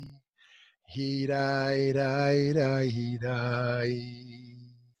Hirai, rai, rai, rai.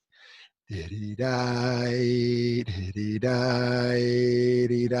 Diddy die, diddy die,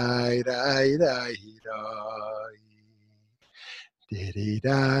 diddy die, die, die, die. Diddy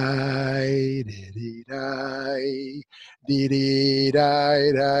die, diddy die, diddy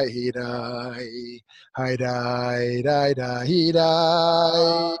die, die, die. Hi, die, die, die,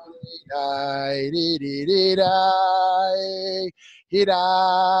 die. Die, diddy, diddy, die. He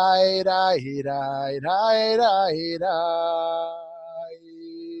die, die, he die, die, die, die.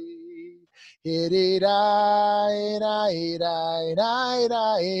 Hiddy die, die, die, die,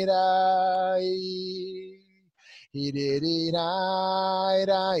 die, die. Hiddy die,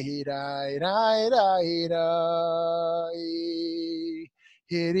 die, die, die, die, die.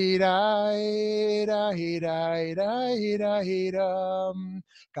 Hiddy die, die, die, die, die, die.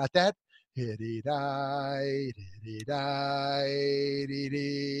 Got that? Hiddy die, diddy die,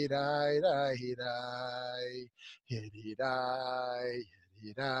 diddy die, die, die. Hiddy die.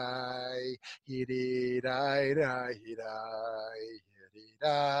 He die, he die, die, he die,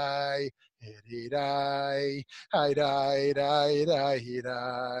 he die, I die, die, die, he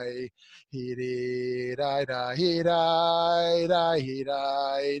die, he die, die, he die, die, he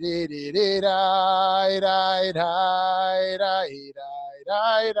die, di, di, di, die, die, die, die, he die,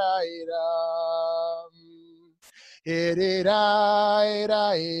 die, die, die, die,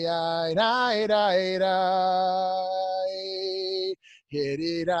 die, die, die, die, die.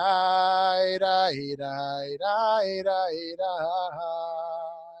 Hiddy die, die, die, die, die, die.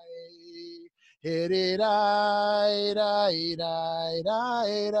 Hiddy die, die, die,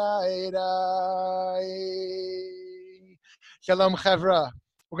 die, die, die. Shalom, Chevra.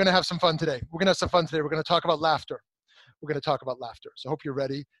 We're going to have some fun today. We're going to have some fun today. We're going to talk about laughter. We're going to talk about laughter. So I hope you're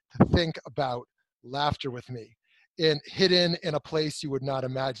ready to think about laughter with me, hidden in a place you would not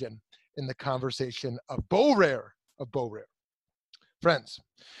imagine in the conversation of Borer. Friends,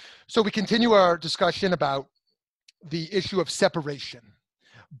 so we continue our discussion about the issue of separation.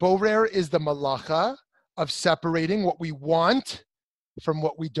 Borer is the malacha of separating what we want from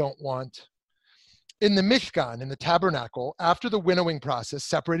what we don't want. In the Mishkan, in the tabernacle, after the winnowing process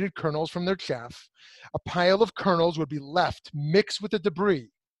separated kernels from their chaff, a pile of kernels would be left mixed with the debris.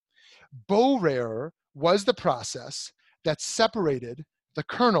 Borer was the process that separated the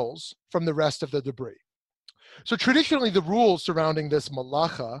kernels from the rest of the debris. So traditionally, the rules surrounding this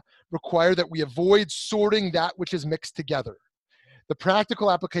malacha require that we avoid sorting that which is mixed together. The practical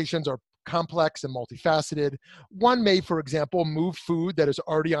applications are complex and multifaceted. One may, for example, move food that is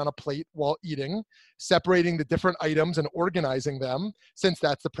already on a plate while eating, separating the different items and organizing them, since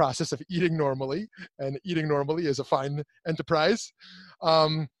that's the process of eating normally, and eating normally is a fine enterprise.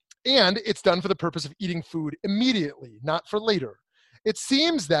 And it's done for the purpose of eating food immediately, not for later. It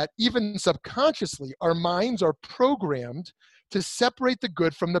seems that even subconsciously, our minds are programmed to separate the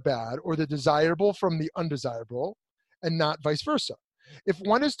good from the bad or the desirable from the undesirable, and not vice versa. If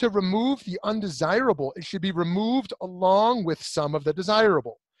one is to remove the undesirable, it should be removed along with some of the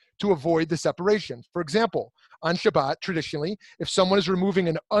desirable to avoid the separation. For example, on Shabbat, traditionally, if someone is removing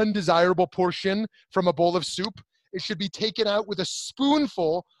an undesirable portion from a bowl of soup, it should be taken out with a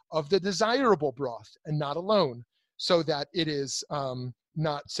spoonful of the desirable broth and not alone, so that it is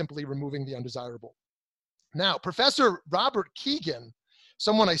not simply removing the undesirable. Now, Professor Robert Kegan,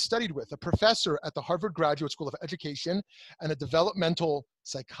 someone I studied with, a professor at the Harvard Graduate School of Education and a developmental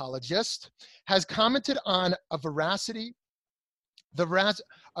psychologist, has commented on about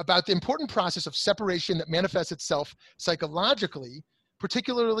the important process of separation that manifests itself psychologically,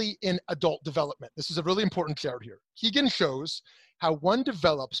 particularly in adult development. This is a really important chart here. Kegan shows how one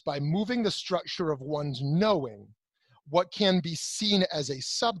develops by moving the structure of one's knowing, what can be seen as a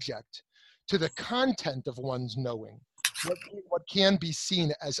subject, to the content of one's knowing, what can be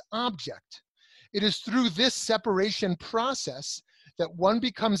seen as object. It is through this separation process that one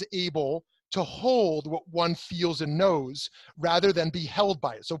becomes able to hold what one feels and knows rather than be held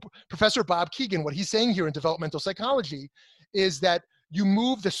by it. So Professor Bob Kegan, what he's saying here in developmental psychology is that you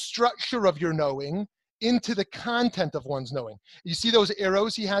move the structure of your knowing into the content of one's knowing. You see those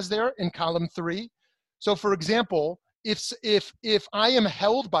arrows he has there in column 3? So for example, if I am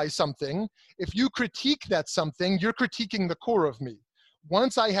held by something, if you critique that something, you're critiquing the core of me.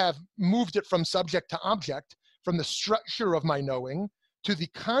 Once I have moved it from subject to object, from the structure of my knowing to the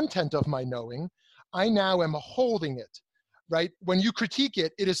content of my knowing, I now am holding it, right? When you critique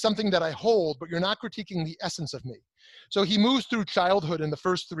it, it is something that I hold, but you're not critiquing the essence of me. So he moves through childhood in the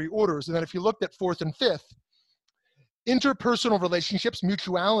first 3 orders. And then if you looked at 4th and 5th, interpersonal relationships,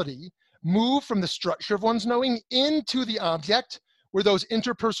 mutuality, move from the structure of one's knowing into the object, where those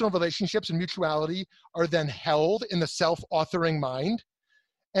interpersonal relationships and mutuality are then held in the self-authoring mind.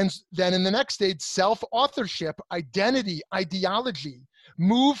 And then in the next stage, self-authorship, identity, ideology,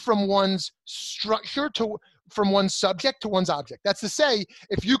 move from one's structure from one's subject to one's object. That's to say,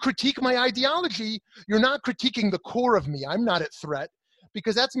 if you critique my ideology, you're not critiquing the core of me. I'm not at threat,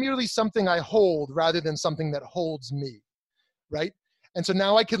 because that's merely something I hold rather than something that holds me, right? And so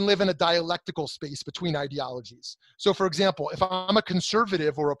now I can live in a dialectical space between ideologies. So for example, if I'm a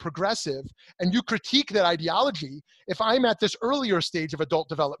conservative or a progressive and you critique that ideology, if I'm at this earlier stage of adult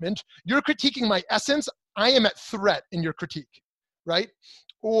development, you're critiquing my essence, I am at threat in your critique, right?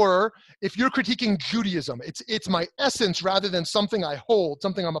 Or if you're critiquing Judaism, it's my essence rather than something I hold,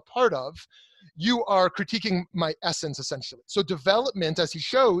 something I'm a part of, you are critiquing my essence essentially. So development, as he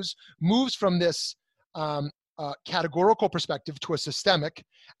shows, moves from this categorical perspective to a systemic,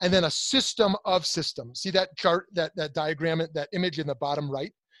 and then a system of systems. See that chart, that diagram, that image in the bottom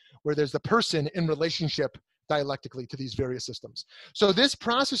right, where there's the person in relationship dialectically to these various systems. So this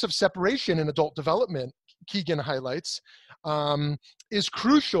process of separation in adult development, Kegan highlights, is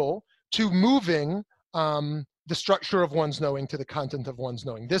crucial to moving the structure of one's knowing to the content of one's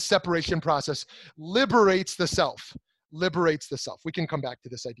knowing. This separation process liberates the self. Liberates the self. We can come back to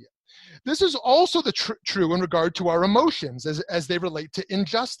this idea. This is also true in regard to our emotions as they relate to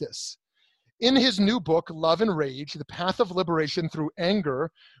injustice. In his new book, Love and Rage, The Path of Liberation Through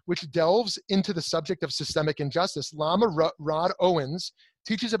Anger, which delves into the subject of systemic injustice, Lama Rod Owens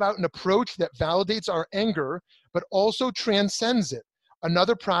teaches about an approach that validates our anger, but also transcends it,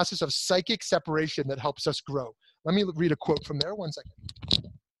 another process of psychic separation that helps us grow. Let me read a quote from there, 1 second.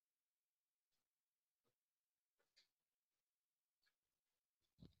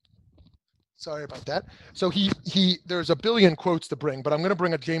 Sorry about that. So there's a billion quotes to bring, but I'm going to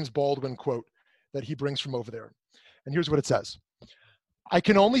bring a James Baldwin quote that he brings from over there. And here's what it says. I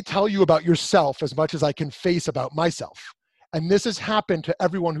can only tell you about yourself as much as I can face about myself. And this has happened to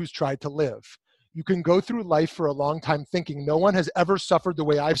everyone who's tried to live. You can go through life for a long time thinking no one has ever suffered the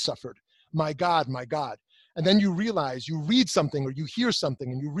way I've suffered. My God, my God. And then you realize, you read something or you hear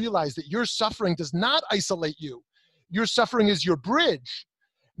something and you realize that your suffering does not isolate you. Your suffering is your bridge.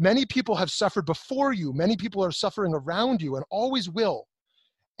 Many people have suffered before you. Many people are suffering around you and always will.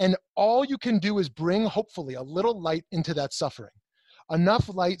 And all you can do is bring, hopefully, a little light into that suffering. Enough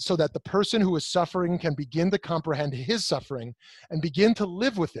light so that the person who is suffering can begin to comprehend his suffering and begin to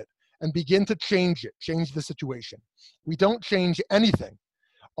live with it and begin to change it, change the situation. We don't change anything.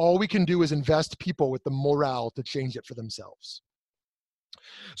 All we can do is invest people with the morale to change it for themselves.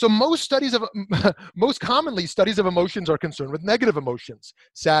 So most commonly studies of emotions are concerned with negative emotions,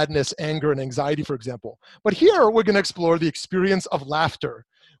 sadness, anger, and anxiety, for example. But here we're going to explore the experience of laughter,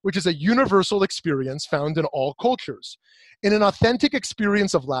 which is a universal experience found in all cultures. In an authentic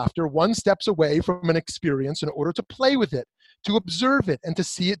experience of laughter, one steps away from an experience in order to play with it, to observe it, and to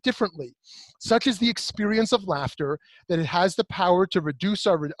see it differently. Such is the experience of laughter that it has the power to reduce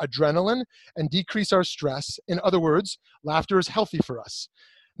our adrenaline and decrease our stress. In other words, laughter is healthy for us.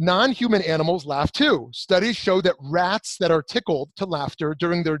 Non-human animals laugh too. Studies show that rats that are tickled to laughter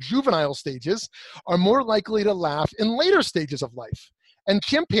during their juvenile stages are more likely to laugh in later stages of life. And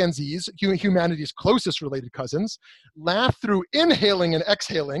chimpanzees, humanity's closest related cousins, laugh through inhaling and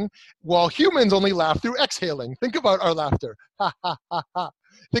exhaling, while humans only laugh through exhaling. Think about our laughter. Ha, ha, ha, ha.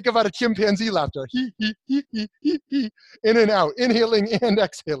 Think about a chimpanzee laughter. He, he, in and out, inhaling and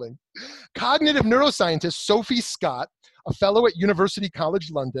exhaling. Cognitive neuroscientist Sophie Scott, a fellow at University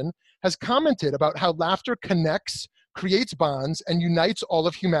College London, has commented about how laughter connects, creates bonds, and unites all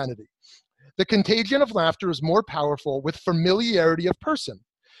of humanity. The contagion of laughter is more powerful with familiarity of person.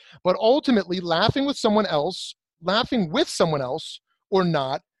 But ultimately, laughing with someone else, or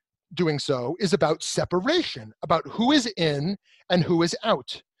not doing so, is about separation, about who is in and who is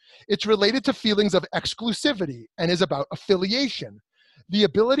out. It's related to feelings of exclusivity and is about affiliation. The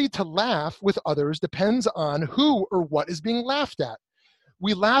ability to laugh with others depends on who or what is being laughed at.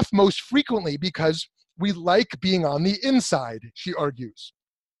 We laugh most frequently because we like being on the inside, she argues.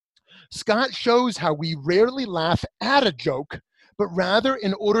 Scott shows how we rarely laugh at a joke, but rather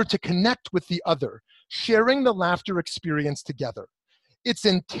in order to connect with the other, sharing the laughter experience together. It's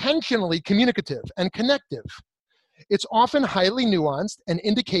intentionally communicative and connective. It's often highly nuanced and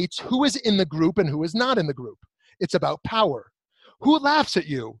indicates who is in the group and who is not in the group. It's about power. Who laughs at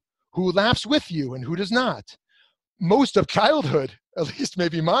you? Who laughs with you and who does not? Most of childhood, at least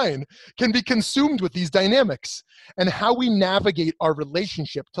maybe mine, can be consumed with these dynamics and how we navigate our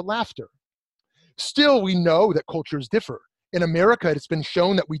relationship to laughter. Still, we know that cultures differ. In America, it's been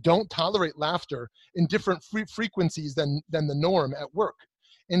shown that we don't tolerate laughter in different frequencies than the norm at work.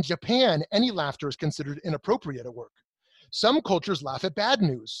 In Japan, any laughter is considered inappropriate at work. Some cultures laugh at bad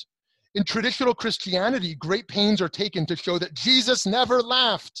news. In traditional Christianity, great pains are taken to show that Jesus never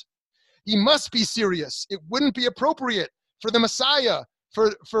laughed. He must be serious. It wouldn't be appropriate for the Messiah,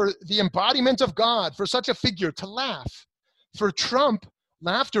 for the embodiment of God, for such a figure to laugh. For Trump,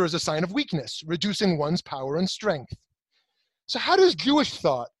 laughter is a sign of weakness, reducing one's power and strength. So how does Jewish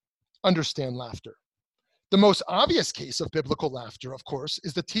thought understand laughter? The most obvious case of biblical laughter, of course,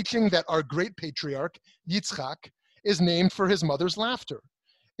 is the teaching that our great patriarch, Yitzchak, is named for his mother's laughter.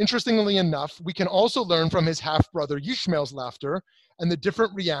 Interestingly enough, we can also learn from his half-brother Yishmael's laughter and the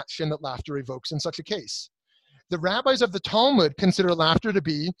different reaction that laughter evokes in such a case. The rabbis of the Talmud consider laughter to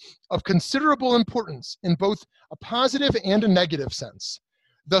be of considerable importance in both a positive and a negative sense.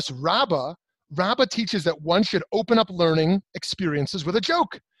 Thus, Rabbah teaches that one should open up learning experiences with a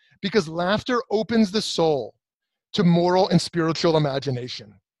joke, because laughter opens the soul to moral and spiritual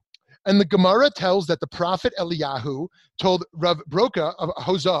imagination. And the Gemara tells that the prophet Eliyahu told Rav Broka of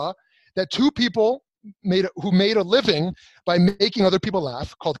Hosah that two people who made a living by making other people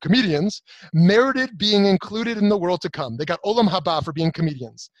laugh, called comedians, merited being included in the world to come. They got Olam Haba for being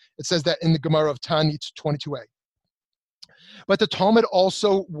comedians. It says that in the Gemara of Tanit 22a. But the Talmud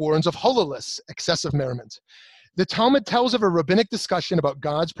also warns of hololus, excessive merriment. The Talmud tells of a rabbinic discussion about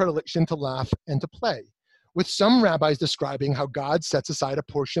God's predilection to laugh and to play, with some rabbis describing how God sets aside a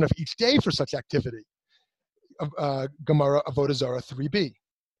portion of each day for such activity. Gemara Avodah Zarah 3b.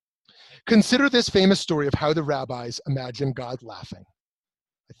 Consider this famous story of how the rabbis imagine God laughing.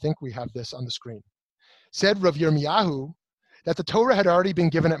 I think we have this on the screen. Said Rav Yirmiyahu that the Torah had already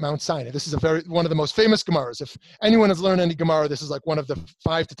been given at Mount Sinai. This is one of the most famous Gemaras. If anyone has learned any Gemara, this is like one of the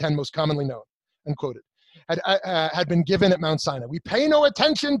 5 to 10 most commonly known and quoted. Had been given at Mount Sinai. We pay no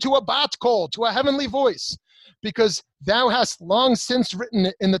attention to a bat call, to a heavenly voice, because thou hast long since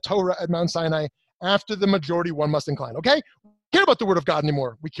written in the Torah at Mount Sinai, after the majority one must incline. Okay? We don't care about the word of God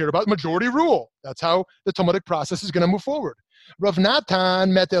anymore. We care about majority rule. That's how the Talmudic process is going to move forward. Rav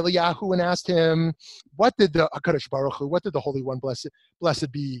Natan met Eliyahu and asked him, what did the HaKadosh Baruch Hu, what did the Holy One,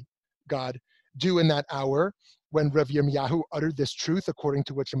 blessed be God, do in that hour when Rav Yirmiyahu uttered this truth, according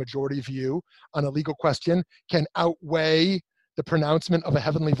to which a majority view on a legal question can outweigh the pronouncement of a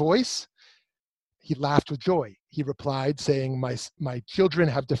heavenly voice? He laughed with joy. He replied, saying, my children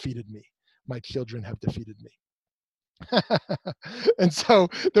have defeated me. My children have defeated me. And so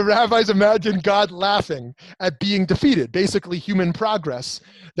the rabbis imagine God laughing at being defeated, basically human progress,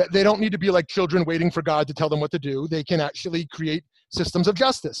 that they don't need to be like children waiting for God to tell them what to do. They can actually create systems of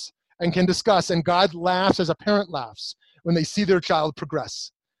justice and can discuss, and God laughs as a parent laughs when they see their child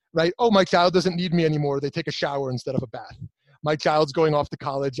progress, right? Oh, my child doesn't need me anymore. They take a shower instead of a bath. My child's going off to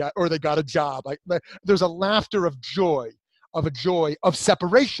college, or they got a job. There's a laughter of joy, of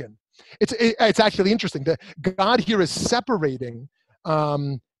separation. It's actually interesting that God here is separating.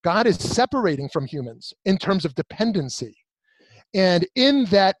 God is separating from humans in terms of dependency, and in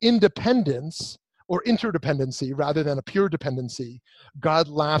that independence or interdependency, rather than a pure dependency, God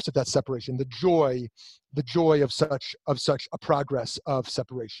laughs at that separation. The joy of such a progress of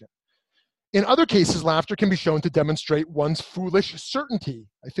separation. In other cases, laughter can be shown to demonstrate one's foolish certainty.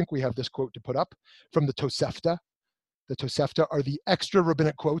 I think we have this quote to put up from the Tosefta. The Tosefta are the extra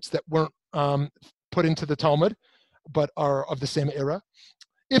rabbinic quotes that weren't put into the Talmud, but are of the same era.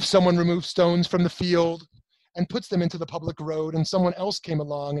 If someone removes stones from the field and puts them into the public road, and someone else came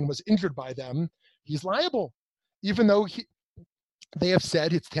along and was injured by them, he's liable, even though they have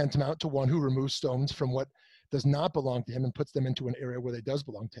said it's tantamount to one who removes stones from what does not belong to him and puts them into an area where they does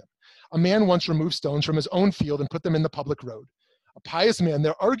belong to him. A man once removed stones from his own field and put them in the public road. A pious man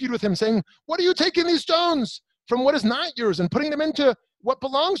there argued with him, saying, "What are you taking these stones from what is not yours and putting them into what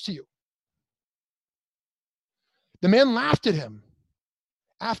belongs to you?" The man laughed at him.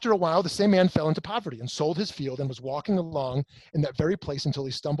 After a while, the same man fell into poverty and sold his field and was walking along in that very place until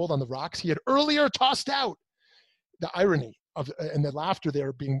he stumbled on the rocks he had earlier tossed out. The irony and the laughter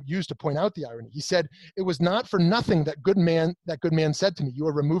there being used to point out the irony. He said, "It was not for nothing that good man said to me, 'You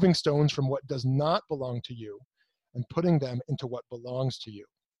are removing stones from what does not belong to you and putting them into what belongs to you.'"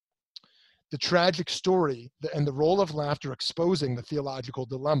 The tragic story and the role of laughter exposing the theological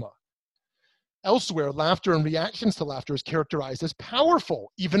dilemma. Elsewhere, laughter and reactions to laughter is characterized as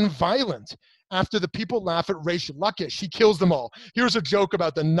powerful, even violent. After the people laugh at Reish Lakish, he kills them all. Here's a joke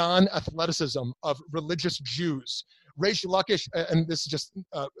about the non-athleticism of religious Jews. Reish Lakish, and this is just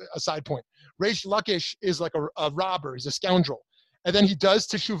a side point, Reish Lakish is like a robber, he's a scoundrel. And then he does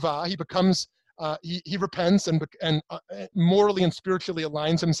teshuvah, he becomes he repents and morally and spiritually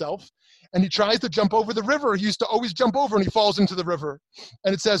aligns himself, and he tries to jump over the river. He used to always jump over, and he falls into the river.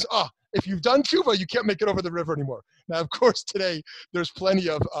 And it says, if you've done tshuva, you can't make it over the river anymore. Now, of course, today there's plenty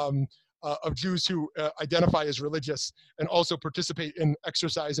of Jews who identify as religious and also participate in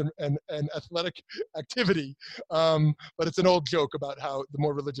exercise and athletic activity. But it's an old joke about how the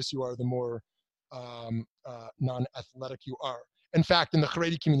more religious you are, the more non-athletic you are. In fact, in the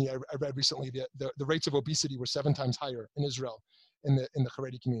Haredi community, I read recently the rates of obesity were 7 times higher in Israel in the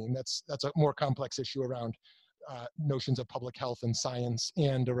Haredi community. And that's a more complex issue around notions of public health and science,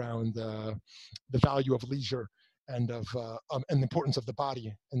 and around the value of leisure and the importance of the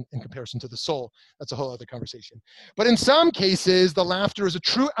body in comparison to the soul. That's a whole other conversation. But in some cases, the laughter is a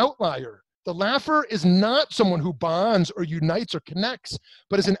true outlier. The laugher is not someone who bonds or unites or connects,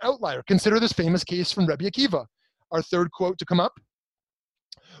 but is an outlier. Consider this famous case from Rebbe Akiva. Our third quote to come up.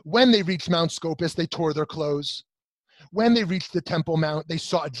 When they reached Mount Scopus, they tore their clothes. When they reached the Temple Mount, they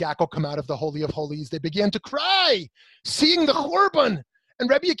saw a jackal come out of the Holy of Holies. They began to cry, seeing the Churban. And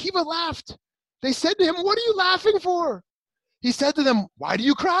Rebbe Akiva laughed. They said to him, "What are you laughing for?" He said to them, "Why do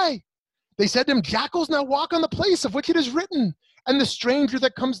you cry?" They said to him, "Jackals now walk on the place of which it is written, and the stranger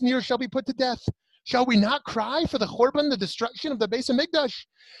that comes near shall be put to death. Shall we not cry for the Churban, the destruction of the Beis HaMikdash?"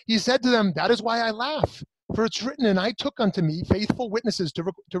 He said to them, "That is why I laugh. For it's written, and I took unto me faithful witnesses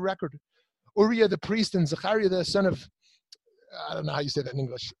to record. Uriah the priest and Zechariah the son of, I don't know how you say that in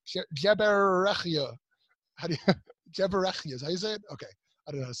English, Jeberechia. How do you, Jeberechia, is how you say it? Okay,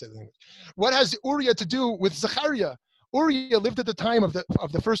 I don't know how to say that in English. What has Uriah to do with Zechariah? Uriah lived at the time of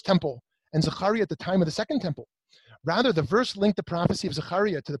the first temple, and Zechariah at the time of the second temple. Rather, the verse linked the prophecy of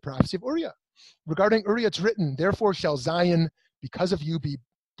Zechariah to the prophecy of Uriah. Regarding Uriah, it's written, "Therefore shall Zion, because of you, be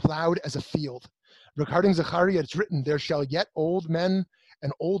plowed as a field." Regarding Zechariah, it's written, "There shall yet old men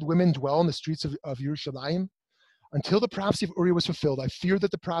and old women dwell in the streets of Yerushalayim." Until the prophecy of Uriah was fulfilled, I feared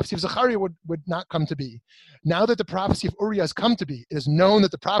that the prophecy of Zechariah would not come to be. Now that the prophecy of Uriah has come to be, it is known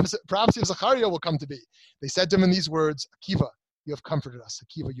that the prophecy of Zechariah will come to be. They said to him in these words, "Akiva, you have comforted us.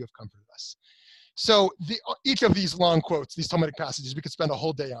 Akiva, you have comforted us." So each of these long quotes, these Talmudic passages, we could spend a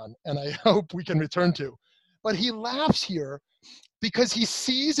whole day on, and I hope we can return to. But he laughs here because he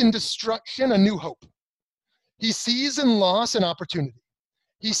sees in destruction a new hope. He sees in loss an opportunity.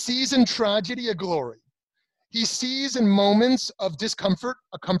 He sees in tragedy a glory. He sees in moments of discomfort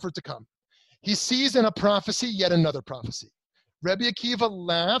a comfort to come. He sees in a prophecy yet another prophecy. Rebbe Akiva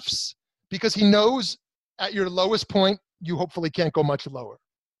laughs because he knows at your lowest point, you hopefully can't go much lower.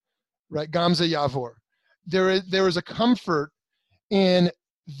 Right? Gamza Yavor. There is a comfort in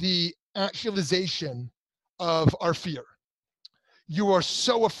the actualization of our fear. You are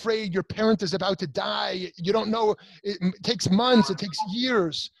so afraid your parent is about to die. You don't know, it takes months, it takes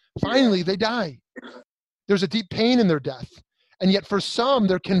years. Finally, they die. There's a deep pain in their death. And yet for some,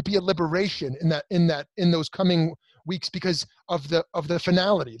 there can be a liberation in those coming weeks because of the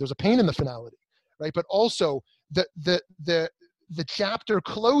finality. There's a pain in the finality, right? But also the chapter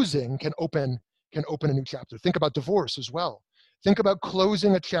closing can open a new chapter. Think about divorce as well. Think about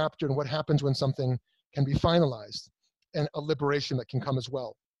closing a chapter and what happens when something can be finalized, and a liberation that can come as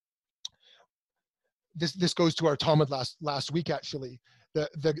well. This goes to our Talmud last week, actually.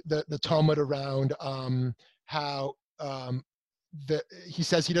 The Talmud around how he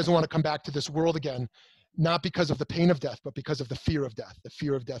says he doesn't want to come back to this world again, not because of the pain of death, but because of the fear of death. The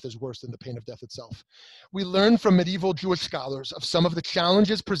fear of death is worse than the pain of death itself. We learn from medieval Jewish scholars of some of the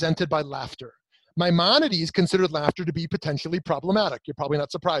challenges presented by laughter. Maimonides considered laughter to be potentially problematic. You're probably not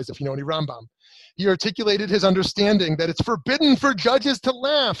surprised if you know any Rambam. He articulated his understanding that it's forbidden for judges to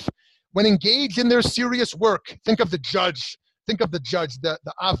laugh when engaged in their serious work. Think of the judge, the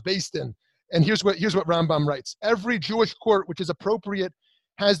Av Beis Din. And here's what Rambam writes. Every Jewish court which is appropriate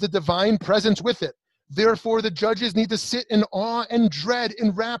has the divine presence with it. Therefore, the judges need to sit in awe and dread,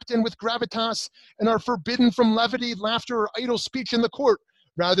 enwrapped and with gravitas, and are forbidden from levity, laughter, or idle speech in the court.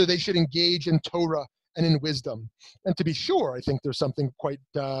 Rather, they should engage in Torah and in wisdom. And to be sure, I think there's something quite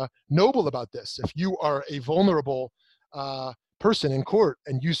noble about this. If you are a vulnerable person in court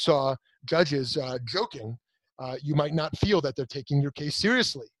and you saw judges joking, you might not feel that they're taking your case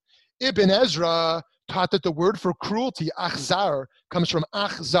seriously. Ibn Ezra taught that the word for cruelty, achzar, comes from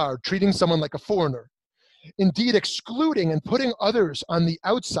achzar, treating someone like a foreigner. Indeed, excluding and putting others on the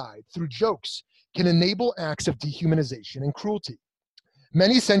outside through jokes can enable acts of dehumanization and cruelty.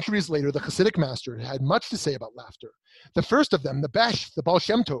 Many centuries later, the Hasidic master had much to say about laughter. The first of them, the Besh, the Baal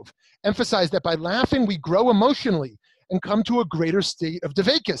Shem Tov, emphasized that by laughing, we grow emotionally and come to a greater state of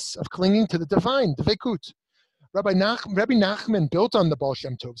devekis, of clinging to the divine, devekut. Rabbi Nachman built on the Baal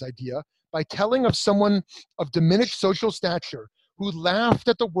Shem Tov's idea by telling of someone of diminished social stature who laughed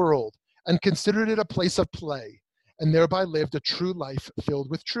at the world and considered it a place of play, and thereby lived a true life filled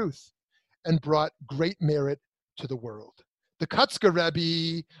with truth and brought great merit to the world. The Kotzker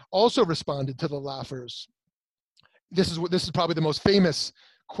Rebbe also responded to the laughers. This is probably the most famous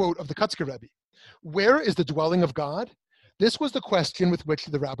quote of the Kotzker Rebbe. Where is the dwelling of God? This was the question with which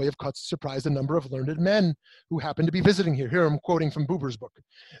the Rabbi of Kutz surprised a number of learned men who happened to be visiting here. Here I'm quoting from Buber's book.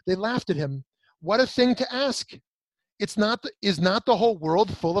 They laughed at him. What a thing to ask. Is not the whole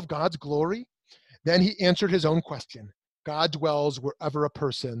world full of God's glory? Then he answered his own question. God dwells wherever a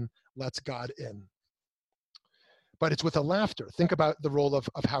person lets God in. But it's with a laughter. Think about the role of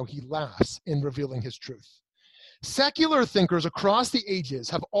how he laughs in revealing his truth. Secular thinkers across the ages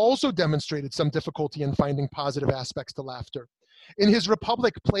have also demonstrated some difficulty in finding positive aspects to laughter. In his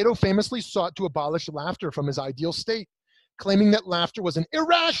Republic, Plato famously sought to abolish laughter from his ideal state, claiming that laughter was an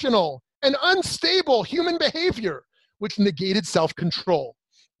irrational and unstable human behavior, which negated self-control.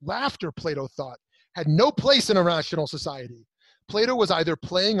 Laughter, Plato thought, had no place in a rational society. Plato was either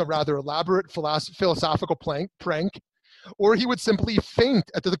playing a rather elaborate philosophical prank, or he would simply faint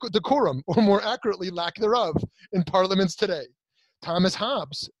at the decorum, or more accurately, lack thereof, in parliaments today. Thomas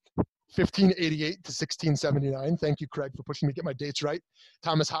Hobbes, 1588 to 1679. Thank you, Craig, for pushing me to get my dates right.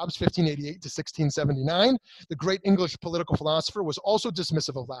 Thomas Hobbes, 1588 to 1679. The great English political philosopher was also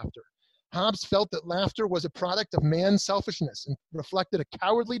dismissive of laughter. Hobbes felt that laughter was a product of man's selfishness and reflected a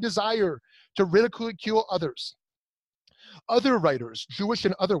cowardly desire to ridicule others. Other writers, Jewish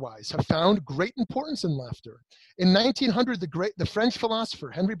and otherwise, have found great importance in laughter. In 1900, the French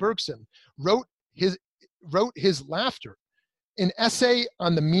philosopher Henri Bergson wrote his Laughter, an essay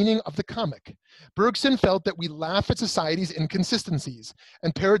on the meaning of the comic. Bergson felt that we laugh at society's inconsistencies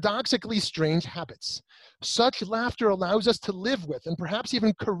and paradoxically strange habits. Such laughter allows us to live with and perhaps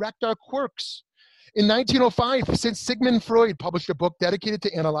even correct our quirks. In 1905, Sigmund Freud published a book dedicated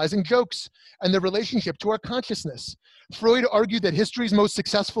to analyzing jokes and their relationship to our consciousness. Freud argued that history's most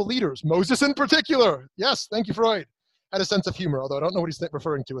successful leaders, Moses in particular, yes, thank you, Freud, had a sense of humor, although I don't know what he's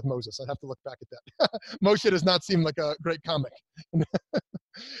referring to with Moses. I'd have to look back at that. Moshe does not seem like a great comic.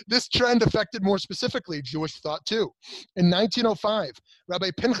 This trend affected more specifically Jewish thought too. In 1905,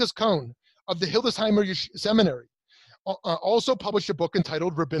 Rabbi Pinchas Cohn of the Hildesheimer Seminary also published a book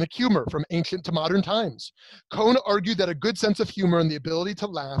entitled Rabbinic Humor from Ancient to Modern Times. Cohn argued that a good sense of humor and the ability to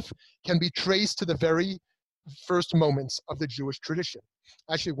laugh can be traced to the very first moments of the Jewish tradition.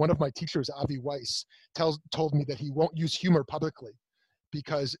 Actually, one of my teachers, Avi Weiss, told me that he won't use humor publicly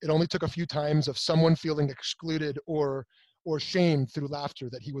because it only took a few times of someone feeling excluded or shamed through laughter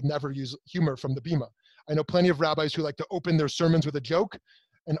that he would never use humor from the bima. I know plenty of rabbis who like to open their sermons with a joke,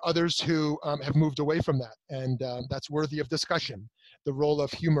 and others who have moved away from that, and that's worthy of discussion, the role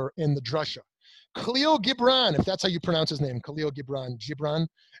of humor in the drasha. Khalil Gibran, if that's how you pronounce his name, Khalil Gibran,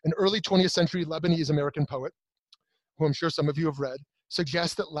 an early 20th century Lebanese-American poet, who I'm sure some of you have read,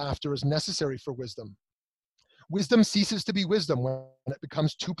 suggests that laughter is necessary for wisdom. Wisdom ceases to be wisdom when it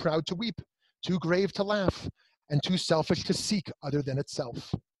becomes too proud to weep, too grave to laugh, and too selfish to seek other than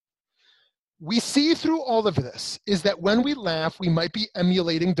itself. We see through all of this is that when we laugh, we might be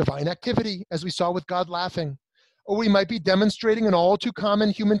emulating divine activity, as we saw with God laughing, or we might be demonstrating an all too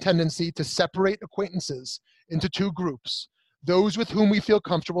common human tendency to separate acquaintances into two groups, those with whom we feel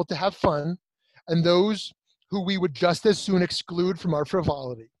comfortable to have fun, and those who we would just as soon exclude from our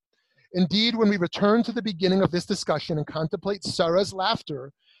frivolity. Indeed, when we return to the beginning of this discussion and contemplate Sarah's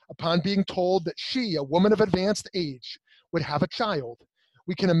laughter upon being told that she, a woman of advanced age, would have a child,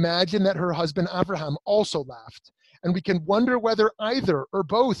 we can imagine that her husband Abraham also laughed, and we can wonder whether either or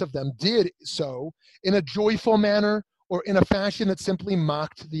both of them did so in a joyful manner or in a fashion that simply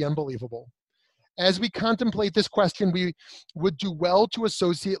mocked the unbelievable. As we contemplate this question, we would do well to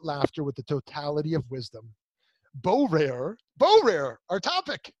associate laughter with the totality of wisdom. Borer, our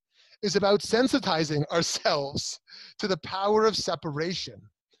topic, is about sensitizing ourselves to the power of separation,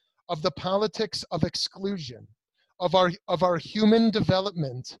 of the politics of exclusion, of our human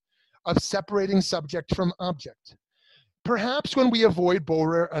development of separating subject from object. Perhaps when we avoid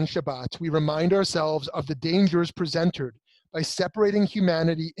Borer on Shabbat, we remind ourselves of the dangers presented by separating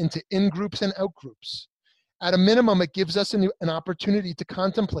humanity into in-groups and out-groups. At a minimum, it gives us an opportunity to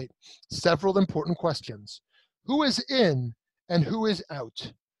contemplate several important questions. Who is in and who is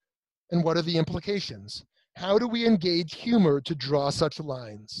out? And what are the implications? How do we engage humor to draw such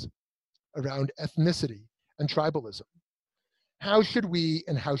lines around ethnicity and tribalism? How should we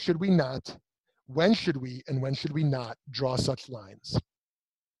and how should we not? When should we and when should we not draw such lines?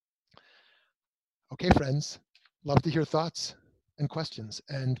 Okay, friends, love to hear thoughts and questions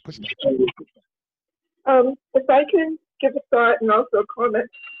and pushback. If I can give a thought and also a comment.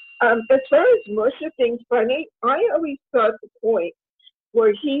 As far as Moshe being funny, I always thought the point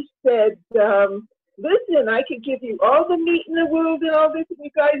where he said, listen, I could give you all the meat in the world and all this, and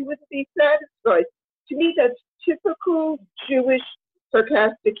you guys wouldn't be satisfied. To me, that's typical Jewish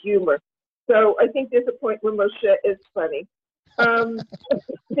sarcastic humor. So I think there's a point where Moshe is funny. And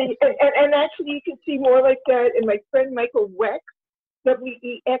actually, you can see more like that in my friend Michael Wex,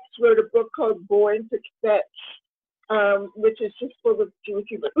 W-E-X, wrote a book called Born to Fetch, which is just full of Jewish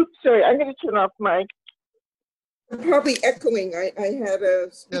humor. Oops, sorry, I'm going to turn off my... I'm probably echoing. I had a...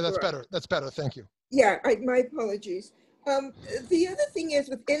 Yeah, that's better. That's better. Thank you. Yeah, my apologies. The other thing is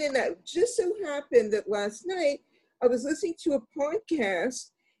with In and Out, just so happened that last night I was listening to a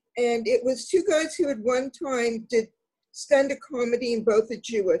podcast, and it was two guys who at one time did stand-up comedy, and both are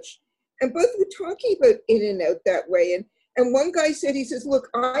Jewish. And both were talking about In and Out that way. And one guy said, he says, look,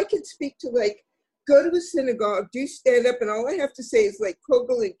 I can speak to, like, go to a synagogue, do stand-up, and all I have to say is, like,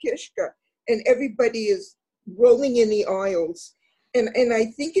 Kogel and Kishka, and everybody is rolling in the aisles. And I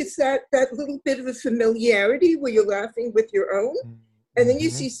think it's that little bit of a familiarity where you're laughing with your own. And then you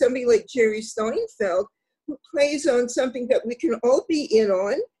see somebody like Jerry Seinfeld, who plays on something that we can all be in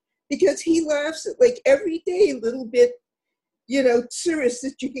on, because he laughs at, like, every day little bit, you know, tsuris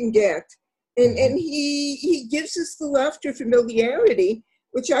that you can get. And he gives us the laughter familiarity,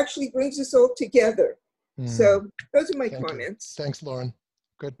 which actually brings us all together. So those are my comments. Thanks, Lauren.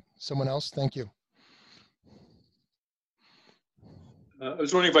 Good. Someone else? Thank you. I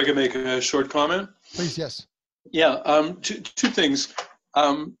was wondering if I could make a short comment. Please, yes. Yeah, two things.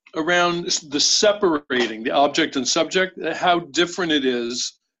 Around the separating the object and subject, how different it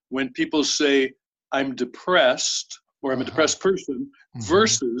is when people say, I'm depressed, or I'm a depressed person,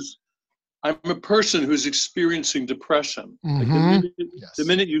 versus I'm a person who's experiencing depression. Like the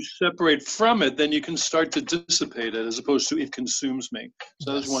minute you separate from it, then you can start to dissipate it, as opposed to it consumes me.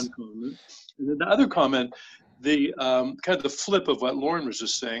 So that's one comment. And then the other comment, the kind of the flip of what Lauren was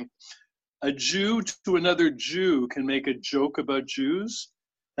just saying, a Jew to another Jew can make a joke about Jews.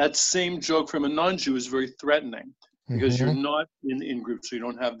 That same joke from a non-Jew is very threatening, because you're not in groups, so you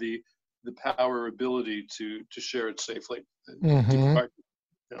don't have the power or ability to share it safely.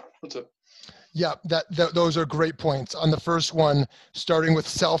 Yeah, that's it. Yeah, those are great points. On the first one, starting with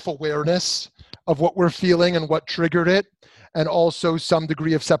self-awareness of what we're feeling and what triggered it, and also some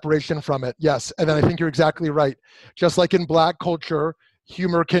degree of separation from it. Yes, and then I think you're exactly right. Just like in Black culture,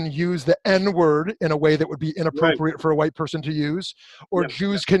 humor can use the N-word in a way that would be inappropriate for a white person to use, or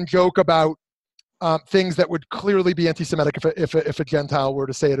Jews can joke about things that would clearly be anti-Semitic if a Gentile were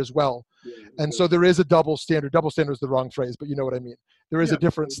to say it as well. And so there is a double standard. Double standard is the wrong phrase, but you know what I mean. There is a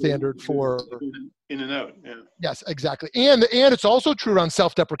different standard for in and out. Yeah. Yes, exactly. And it's also true around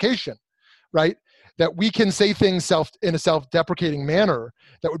self-deprecation, right? That we can say things in a self-deprecating manner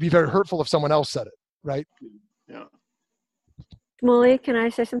that would be very hurtful if someone else said it, right? Yeah. Shmuley, can I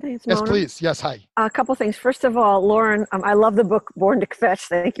say something? It's Yes, Mona. please. Yes, hi. A couple things. First of all, Lauren, I love the book Born to Fetch.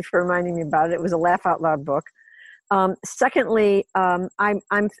 Thank you for reminding me about it. It was a laugh out loud book. Secondly, I'm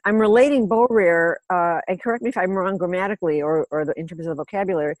relating Borer, and correct me if I'm wrong grammatically or in terms of the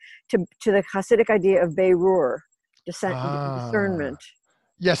vocabulary, to the Hasidic idea of Beirur, discernment.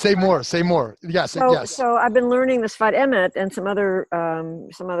 Yeah, say more. Say more. Yes, yes. So I've been learning the Sfat Emet and some other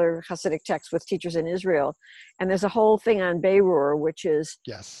Hasidic texts with teachers in Israel, and there's a whole thing on Beirur, which is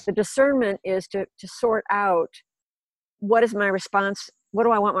the discernment is to sort out what is my response, what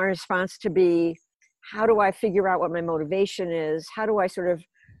do I want my response to be, how do I figure out what my motivation is, how do I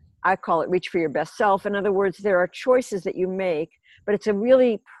I call it reach for your best self. In other words, there are choices that you make, but it's a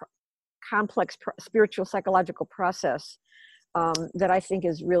really complex spiritual psychological process that I think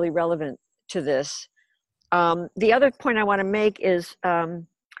is really relevant to this. The other point I want to make is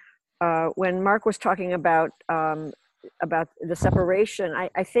when Mark was talking about the separation,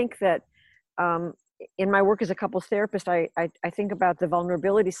 I think that in my work as a couples therapist, I think about the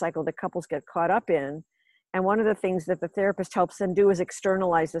vulnerability cycle that couples get caught up in. And one of the things that the therapist helps them do is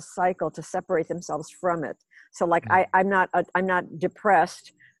externalize the cycle to separate themselves from it. So like, I'm not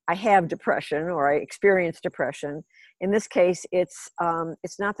depressed. I have depression, or I experience depression. In this case, it's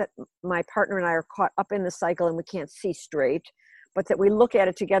not that my partner and I are caught up in the cycle and we can't see straight, but that we look at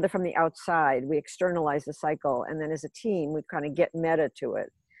it together from the outside. We externalize the cycle, and then as a team, we kind of get meta to it.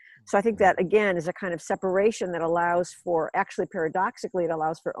 So I think that, again, is a kind of separation that allows for, actually paradoxically, it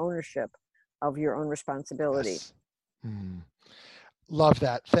allows for ownership of your own responsibility. Yes. Love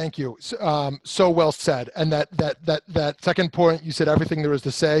that. Thank you. So well said. And that second point, you said everything there is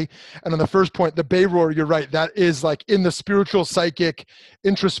to say. And on the first point, the Beirur, you're right. That is like in the spiritual, psychic,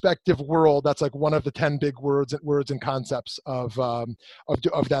 introspective world. That's like one of the 10 big words and concepts of that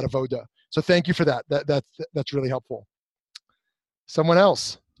avoda. So thank you for that. That's really helpful. Someone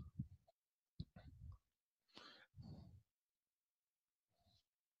else.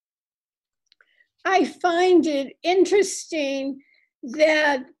 I find it interesting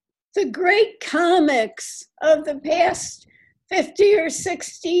that the great comics of the past 50 or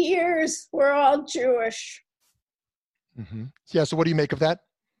 60 years were all Jewish. Mm-hmm. Yeah, so what do you make of that?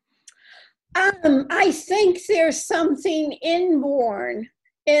 I think there's something inborn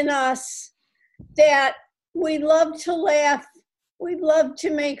in us that we love to laugh, we love to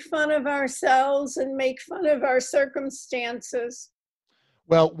make fun of ourselves and make fun of our circumstances.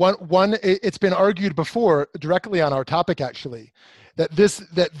 Well, it's been argued before, directly on our topic actually, that this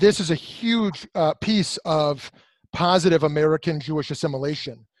is a huge piece of positive American Jewish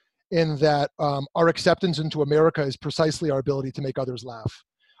assimilation, in that our acceptance into America is precisely our ability to make others laugh.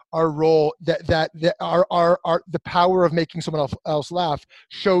 Our role, the power of making someone else laugh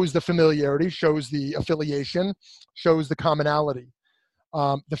shows the familiarity, shows the affiliation, shows the commonality.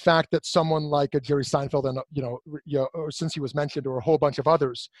 The fact that someone like a Jerry Seinfeld and or since he was mentioned, or a whole bunch of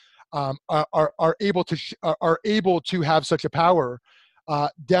others, are able to have such a power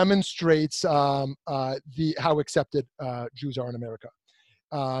demonstrates how accepted Jews are in America,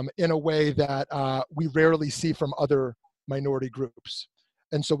 in a way that we rarely see from other minority groups.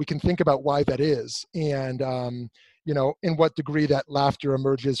 And so we can think about why that is, and in what degree that laughter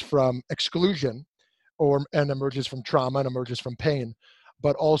emerges from exclusion, and emerges from trauma, and emerges from pain,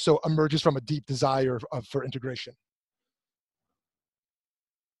 but also emerges from a deep desire for integration.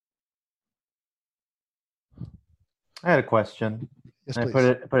 I had a question. Yes, and please.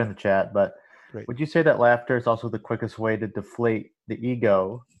 I put it in the chat, but Great. Would you say that laughter is also the quickest way to deflate the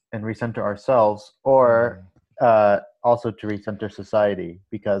ego and recenter ourselves, or also to recenter society,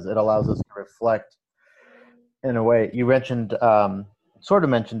 because it allows us to reflect in a way? You mentioned, sort of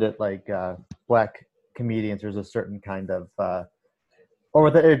mentioned it, like Black comedians, there's a certain kind of or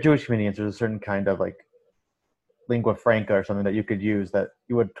with the Jewish comedians, there's a certain kind of like lingua franca or something that you could use that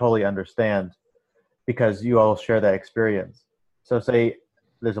you would totally understand because you all share that experience. So say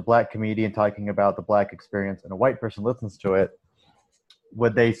there's a Black comedian talking about the Black experience and a white person listens to it,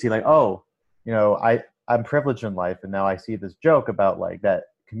 would they see like, oh, I'm privileged in life and now I see this joke about like that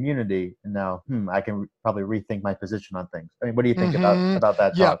community, and now I can probably rethink my position on things. I mean, what do you think about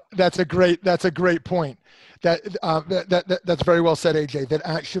that talk? Yeah, that's a great point. That's very well said, AJ. That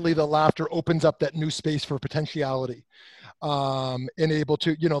actually the laughter opens up that new space for potentiality, and able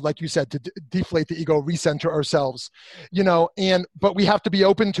to, like you said, to deflate the ego, recenter ourselves, but we have to be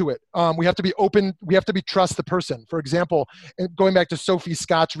open to it. We have to be open. We have to trust the person. For example, going back to Sophie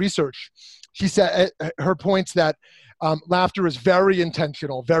Scott's research, she said her points that laughter is very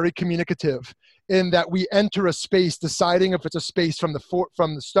intentional, very communicative, in that we enter a space deciding if it's a space from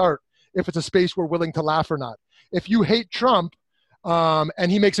the start, if it's a space we're willing to laugh or not. If you hate Trump,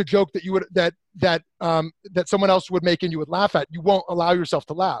 and he makes a joke that that someone else would make and you would laugh at, you won't allow yourself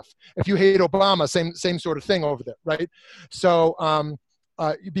to laugh. If you hate Obama, same sort of thing over there, right? So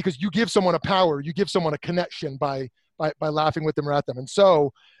because you give someone a power, you give someone a connection by laughing with them or at them. And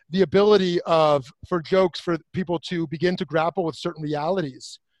so the ability for people to begin to grapple with certain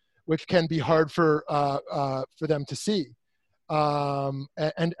realities, which can be hard for them to see, and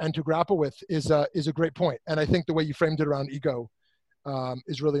to grapple with, is a great point. And I think the way you framed it around ego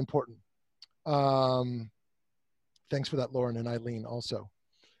is really important. Thanks for that, Lauren and Eileen also.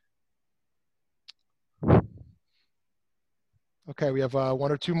 Okay, we have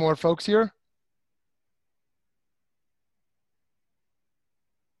one or two more folks here.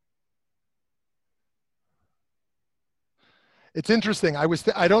 It's interesting.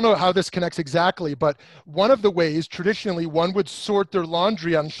 I don't know how this connects exactly, but one of the ways traditionally one would sort their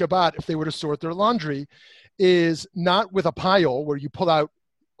laundry on Shabbat, if they were to sort their laundry, is not with a pile where you pull out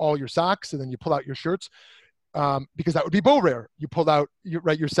all your socks and then you pull out your shirts, because that would be borer. You pull out,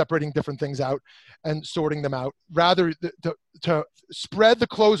 you're separating different things out and sorting them out. Rather, to spread the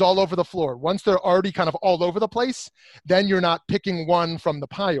clothes all over the floor. Once they're already kind of all over the place, then you're not picking one from the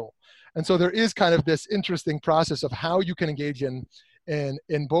pile. And so there is kind of this interesting process of how you can engage in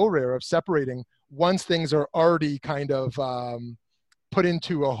borer, of separating once things are already kind of put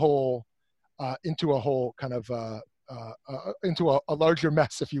into a whole kind of into a larger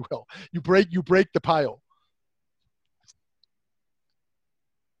mess, if you will. You break the pile.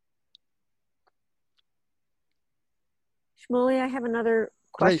 Shmuley, I have another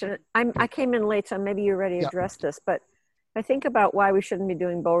question. I came in late, so maybe you already addressed this, but I think about why we shouldn't be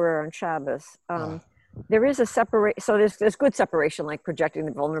doing Borer on Shabbos. There is a separate, so there's good separation, like projecting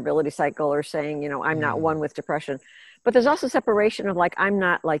the vulnerability cycle or saying, I'm not one with depression. But there's also separation of like, I'm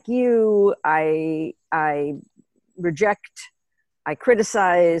not like you, I reject, I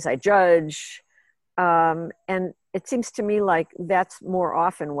criticize, I judge. And it seems to me like that's more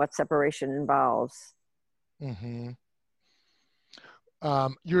often what separation involves. Mm-hmm.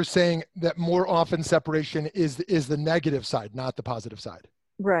 You're saying that more often separation is the negative side, not the positive side.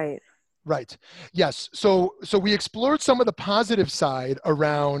 Right. Right. Yes. So we explored some of the positive side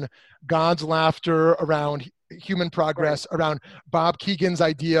around God's laughter, around human progress, around Bob Keegan's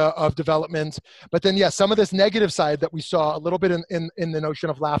idea of development. But then, some of this negative side that we saw a little bit in the notion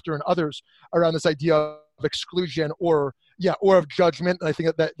of laughter and others around this idea of exclusion or of judgment. And I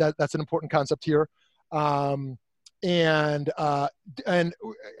think that's an important concept here. And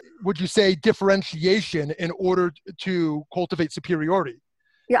would you say differentiation in order to cultivate superiority?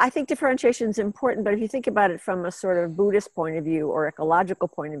 Yeah, I think differentiation is important, but if you think about it from a sort of Buddhist point of view or ecological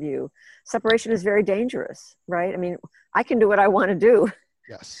point of view, separation is very dangerous, right? I mean, I can do what I want to do.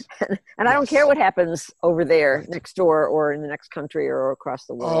 Yes. And I don't care what happens over there next door or in the next country or across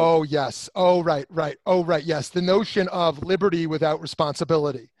the world. Oh, yes. Oh, right. Oh, right. Yes. The notion of liberty without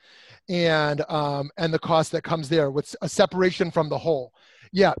responsibility and the cost that comes there with a separation from the whole.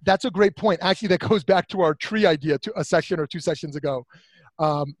 Yeah, that's a great point. Actually, that goes back to our tree idea a session or 2 sessions ago.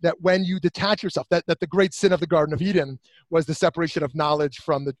 That when you detach yourself, that the great sin of the Garden of Eden was the separation of knowledge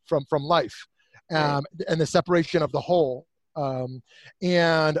from life, and the separation of the whole, and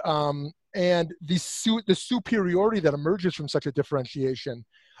the superiority that emerges from such a differentiation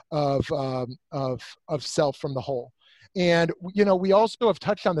of self from the whole. And we also have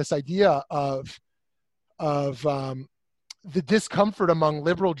touched on this idea of the discomfort among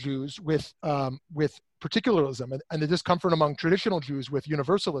liberal Jews with particularism and the discomfort among traditional Jews with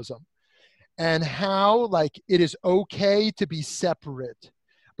universalism, and how it is okay to be separate,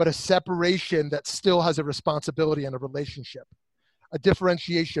 but a separation that still has a responsibility and a relationship, a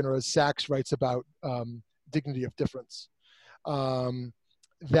differentiation, or as Sachs writes about dignity of difference.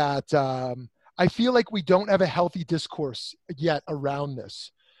 I feel like we don't have a healthy discourse yet around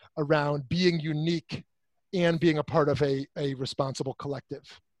this, around being unique and being a part of a responsible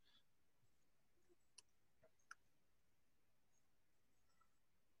collective.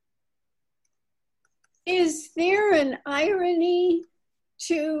 Is there an irony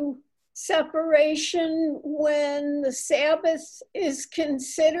to separation when the Sabbath is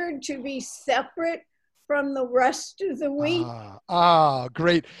considered to be separate from the rest of the week?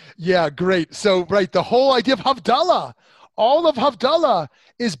 Great. Yeah, great. So, the whole idea of Havdalah, all of Havdalah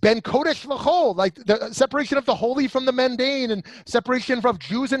is Ben Kodesh L'chol, like the separation of the holy from the mundane, and separation of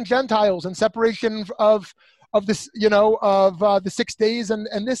Jews and Gentiles, and separation of this, of the 6 days and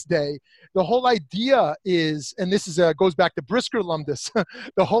this day. The whole idea is, and this is goes back to Brisker Lumdis,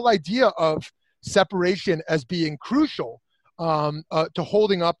 the whole idea of separation as being crucial to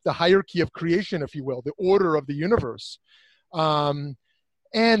holding up the hierarchy of creation, if you will, the order of the universe. And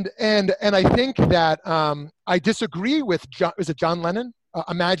I think that I disagree with is it John Lennon?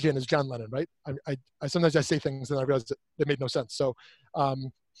 Imagine is John Lennon, right? I sometimes I say things and I realize that they made no sense. But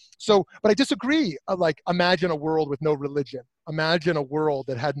I disagree. Imagine a world with no religion. Imagine a world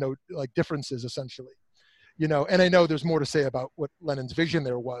that had no differences, essentially. And I know there's more to say about what Lennon's vision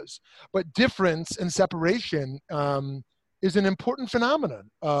there was, but difference and separation is an important phenomenon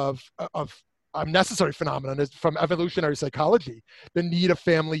of a necessary phenomenon is from evolutionary psychology. The need of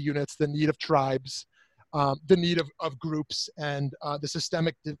family units, the need of tribes, the need of groups, and the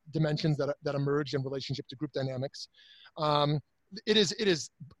systemic dimensions that emerge in relationship to group dynamics. It is a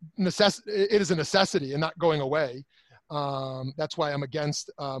necessity and not going away. That's why I'm against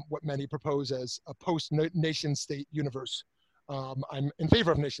what many propose as a post-nation state universe. I'm in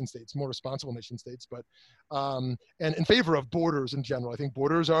favor of nation states, more responsible nation states, but and in favor of borders in general. I think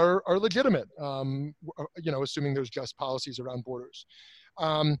borders are legitimate, assuming there's just policies around borders.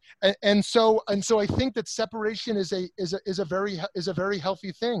 And so I think that separation is a very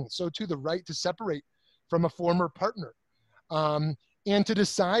healthy thing. So too, the right to separate from a former partner. And to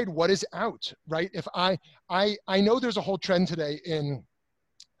decide what is out, right? If I know there's a whole trend today in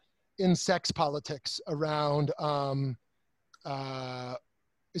sex politics around,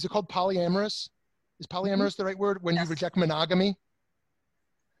 is it called polyamorous? Is polyamorous the right word? When you reject monogamy?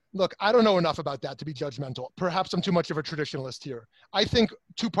 Look, I don't know enough about that to be judgmental. Perhaps I'm too much of a traditionalist here. I think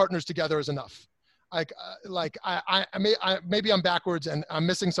 2 partners together is enough. Maybe I'm backwards and I'm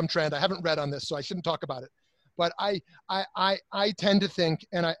missing some trend. I haven't read on this, so I shouldn't talk about it. But I tend to think,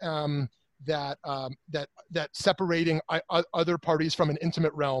 and that separating other parties from an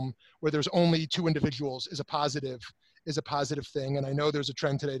intimate realm where there's only two individuals is a positive thing. And I know there's a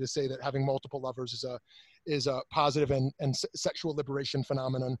trend today to say that having multiple lovers is a positive and sexual liberation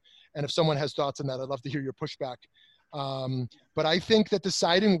phenomenon. And if someone has thoughts on that, I'd love to hear your pushback. But I think that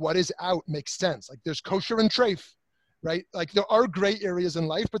deciding what is out makes sense. Like there's kosher and treif, right? Like there are gray areas in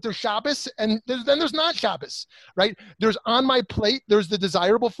life, but there's Shabbos and then there's not Shabbos, right? There's on my plate, there's the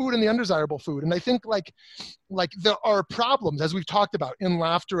desirable food and the undesirable food. And I think like there are problems, as we've talked about, in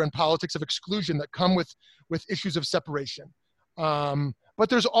laughter and politics of exclusion that come with issues of separation. But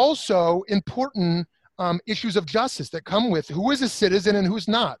there's also important issues of justice that come with who is a citizen and who's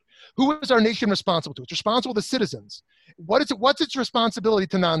not. Who is our nation responsible to? It's responsible to citizens. What's its responsibility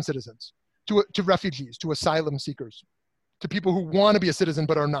to non-citizens? To refugees, to asylum seekers, to people who want to be a citizen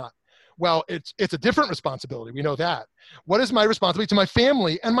but are not. Well, it's a different responsibility. We know that. What is my responsibility to my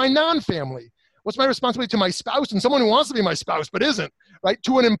family and my non-family? What's my responsibility to my spouse and someone who wants to be my spouse but isn't, right?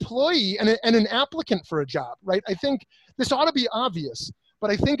 To an employee and an applicant for a job, right? I think this ought to be obvious, but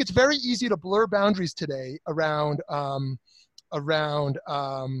I think it's very easy to blur boundaries today around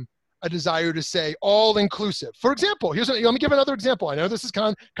a desire to say all inclusive. For example, let me give another example. I know this is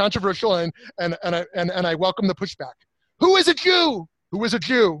controversial and I welcome the pushback. Who is a Jew? Who is a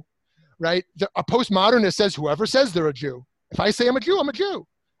Jew? Right? A postmodernist says whoever says they're a Jew. If I say I'm a Jew, I'm a Jew.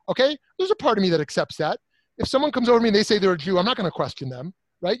 Okay? There's a part of me that accepts that. If someone comes over to me and they say they're a Jew, I'm not going to question them.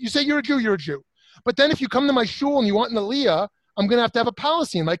 Right? You say you're a Jew, you're a Jew. But then if you come to my shul and you want an aliyah, I'm going to have a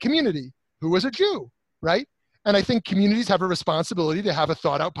policy in my community. Who is a Jew? Right? And I think communities have a responsibility to have a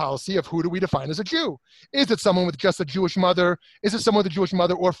thought out policy of who do we define as a Jew? Is it someone with just a Jewish mother? Is it someone with a Jewish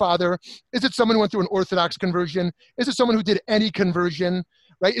mother or father? Is it someone who went through an Orthodox conversion? Is it someone who did any conversion,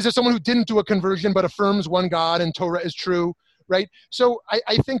 right? Is it someone who didn't do a conversion but affirms one God and Torah is true, right? So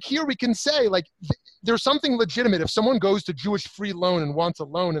I think here we can say like there's something legitimate. If someone goes to Jewish Free Loan and wants a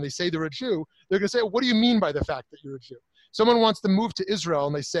loan and they say they're a Jew, they're gonna say, what do you mean by the fact that you're a Jew? Someone wants to move to Israel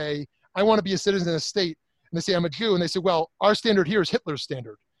and they say, I want to be a citizen of the state. And they say, I'm a Jew. And they say, well, our standard here is Hitler's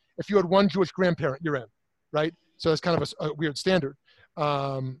standard. If you had one Jewish grandparent, you're in, right? So it's kind of a weird standard.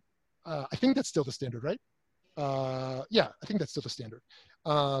 I think that's still the standard, right? Yeah, I think that's still the standard.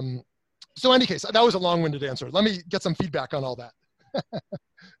 So in any case, that was a long-winded answer. Let me get some feedback on all that.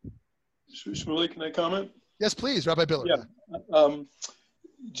 Shmuley, can I comment? Yes, please, Rabbi Biller. Yeah.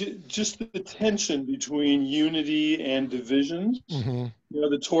 Just the tension between unity and divisions. Mm-hmm. You know,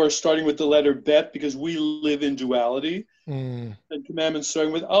 the Torah starting with the letter Bet because we live in duality. And commandments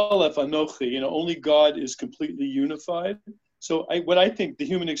starting with Aleph, Anochi. You know, only God is completely unified. So what I think the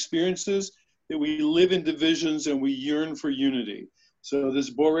human experience is that we live in divisions and we yearn for unity. So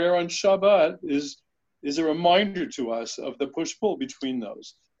this Borer on Shabbat is a reminder to us of the push-pull between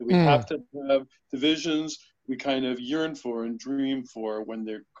those. That we have to have divisions we kind of yearn for and dream for when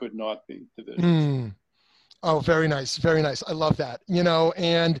there could not be divisions. Oh, very nice. Very nice. I love that. You know,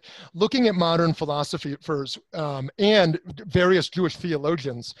 and looking at modern philosophers and various Jewish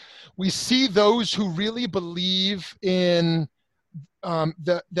theologians, we see those who really believe in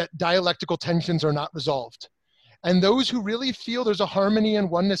that dialectical tensions are not resolved. And those who really feel there's a harmony and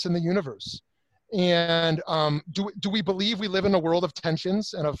oneness in the universe. And do we believe we live in a world of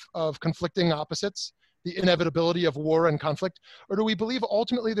tensions and of conflicting opposites? The inevitability of war and conflict? Or do we believe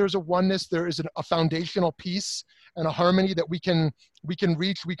ultimately there's a oneness, there is a foundational peace and a harmony that we can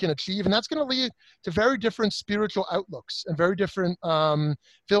reach, we can achieve? And that's going to lead to very different spiritual outlooks and very different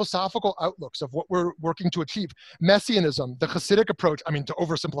philosophical outlooks of what we're working to achieve. Messianism, the Hasidic approach, I mean, to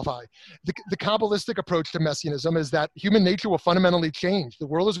oversimplify, the Kabbalistic approach to Messianism is that human nature will fundamentally change. The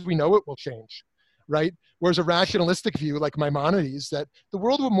world as we know it will change. Right? Whereas a rationalistic view like Maimonides, that the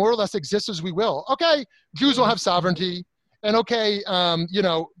world will more or less exist as we will. Okay, Jews will have sovereignty, and okay, you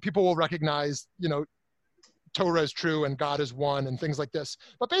know, people will recognize, you know, Torah is true and God is one and things like this.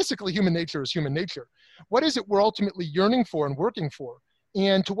 But basically, human nature is human nature. What is it we're ultimately yearning for and working for?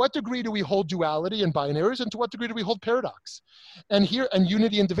 And to what degree do we hold duality and binaries, and to what degree do we hold paradox? And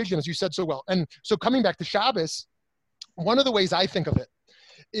unity and division, as you said so well. And so coming back to Shabbos, one of the ways I think of it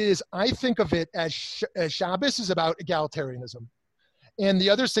is I think of it as Shabbos is about egalitarianism. And the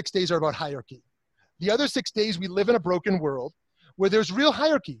other 6 days are about hierarchy. The other 6 days, we live in a broken world where there's real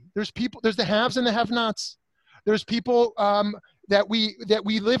hierarchy. There's the haves and the have-nots. There's people that we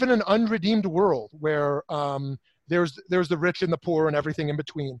live in an unredeemed world where there's the rich and the poor and everything in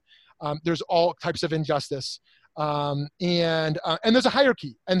between. There's all types of injustice. And there's a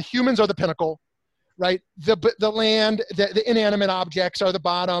hierarchy, and humans are the pinnacle. right? The land, the inanimate objects are the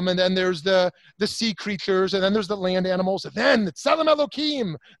bottom, and then there's the sea creatures, and then there's the land animals, and then it's Tselem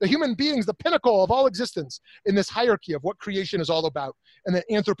Elohim, the human beings, the pinnacle of all existence in this hierarchy of what creation is all about, and the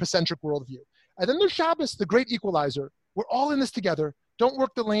anthropocentric worldview. And then there's Shabbos, the great equalizer. We're all in this together. Don't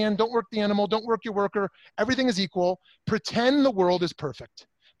work the land, don't work the animal, don't work your worker. Everything is equal. Pretend the world is perfect.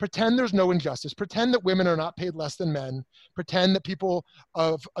 Pretend there's no injustice. Pretend that women are not paid less than men. Pretend that people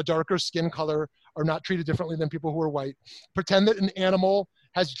of a darker skin color are not treated differently than people who are white. Pretend that an animal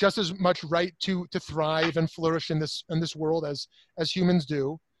has just as much right to thrive and flourish in this world as humans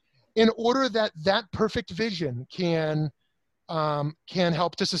do, in order that that perfect vision can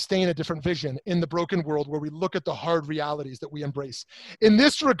help to sustain a different vision in the broken world where we look at the hard realities that we embrace. In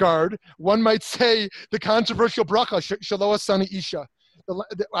this regard, one might say the controversial bracha, Shelo Asani Isha.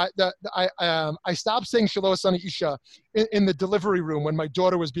 I stopped saying Shelo Asani Isha in the delivery room when my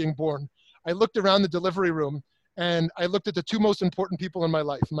daughter was being born. I looked around the delivery room and I looked at the two most important people in my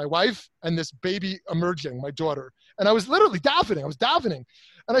life, my wife and this baby emerging, my daughter. And I was literally davening. I was davening.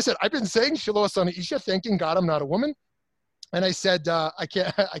 And I said, I've been saying Shelo Asani Isha, thanking God I'm not a woman. And I said, I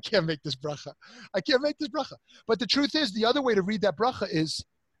can't make this bracha. I can't make this bracha. But the truth is, the other way to read that bracha is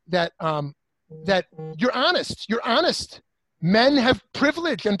that that you're honest. You're honest. Men have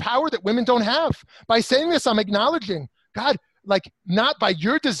privilege and power that women don't have. By saying this, I'm acknowledging, God, like not by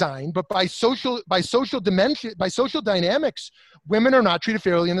your design, but by social dimension, by social dynamics, women are not treated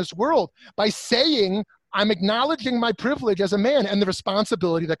fairly in this world. By saying, I'm acknowledging my privilege as a man and the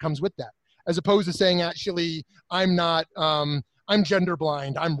responsibility that comes with that, as opposed to saying, actually, I'm not, I'm gender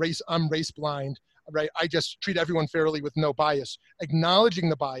blind, I'm race blind, right? I just treat everyone fairly with no bias. Acknowledging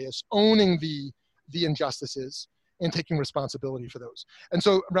the bias, owning the injustices, and taking responsibility for those. And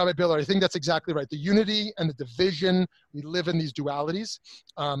so, Rabbi Biller, I think that's exactly right. The unity and the division, we live in these dualities,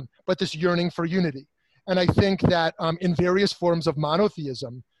 but this yearning for unity. And I think that in various forms of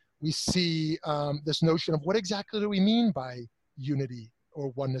monotheism, we see this notion of what exactly do we mean by unity or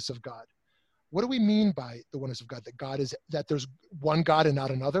oneness of God? What do we mean by the oneness of God? That there's one God and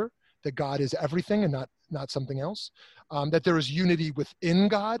not another, that God is everything and not something else, that there is unity within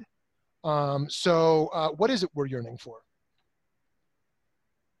God. So what is it we're yearning for?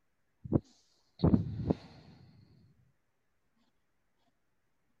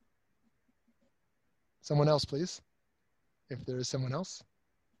 Someone else, please, if there is someone else.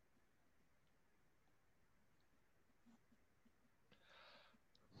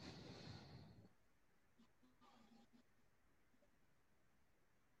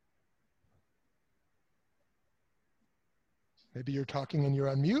 Maybe you're talking and you're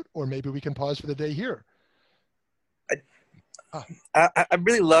on mute, or maybe we can pause for the day here. I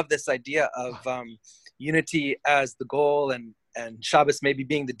really love this idea of unity as the goal, and Shabbos maybe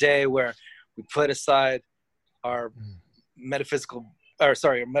being the day where we put aside our metaphorical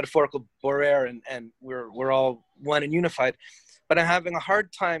borer, and we're all one and unified. But I'm having a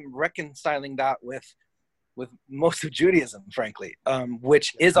hard time reconciling that with most of Judaism, frankly,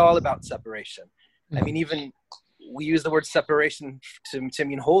 which is all about separation. I mean, even we use the word separation to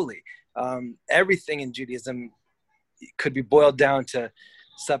mean holy. Everything in Judaism could be boiled down to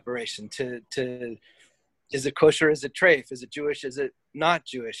separation, to is it kosher, is it treif, is it Jewish, is it not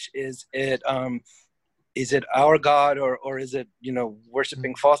Jewish, is it our God, or is it,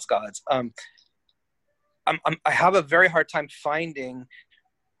 worshiping false gods? I have a very hard time finding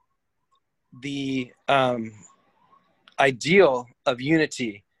the ideal of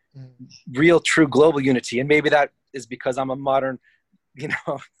unity, real, true, global unity. And maybe that is because I'm a modern,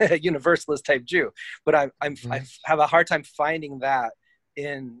 universalist type Jew. But I have a hard time finding that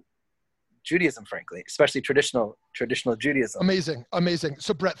in Judaism, frankly, especially traditional Judaism. Amazing.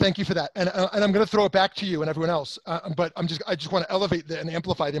 So Brett, thank you for that. And I'm going to throw it back to you and everyone else. But I just want to elevate and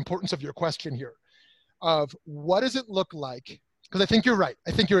amplify the importance of your question here, of what does it look like? Because I think you're right.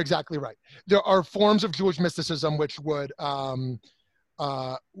 I think you're exactly right. There are forms of Jewish mysticism which would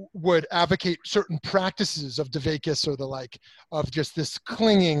advocate certain practices of Dveikus or the like, of just this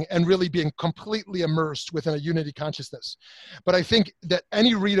clinging and really being completely immersed within a unity consciousness. But I think that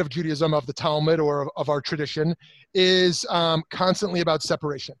any read of Judaism, of the Talmud or of our tradition, is constantly about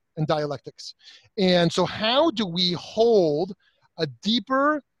separation and dialectics. And so how do we hold a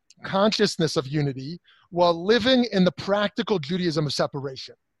deeper consciousness of unity while living in the practical Judaism of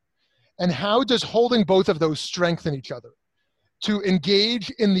separation? And how does holding both of those strengthen each other? To engage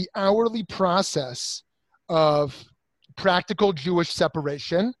in the hourly process of practical Jewish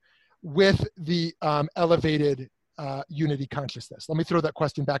separation with the elevated unity consciousness. Let me throw that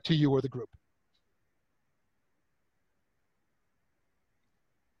question back to you or the group.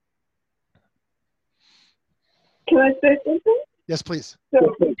 Can I say something? Yes, please. So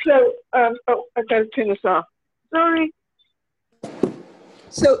I gotta turn this off. Sorry.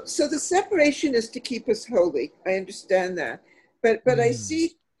 So the separation is to keep us holy. I understand that, but I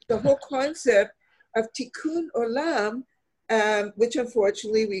see the whole concept of tikkun olam, which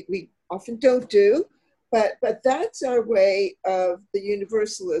unfortunately we often don't do, but that's our way of the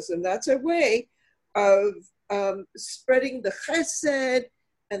universalism. That's our way of spreading the chesed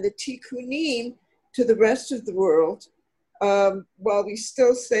and the tikkunim to the rest of the world, while we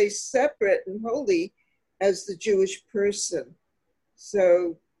still stay separate and holy as the Jewish person.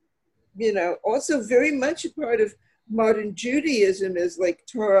 So, also very much a part of modern Judaism is like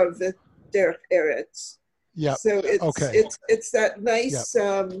Torah v'derech eretz. Yeah. So it's that nice,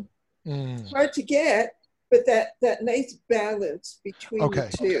 hard to get, but that nice balance between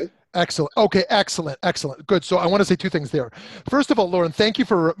the two. Excellent. Okay, excellent. Good. So I want to say two things there. First of all, Lauren, thank you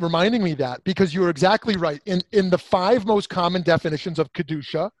for reminding me that, because you're exactly right. In the 5 most common definitions of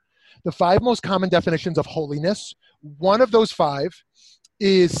Kedusha, the 5 most common definitions of holiness, one of those 5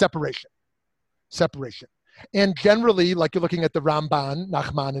 is separation. And generally, like you're looking at the Ramban,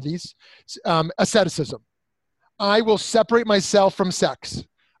 Nachmanides, asceticism. I will separate myself from sex.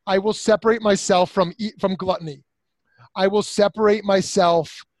 I will separate myself from gluttony. I will separate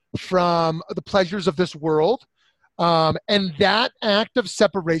myself from the pleasures of this world. And that act of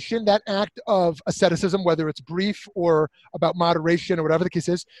separation, that act of asceticism, whether it's brief or about moderation or whatever the case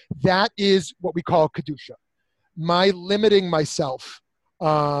is, that is what we call Kedusha. My limiting myself,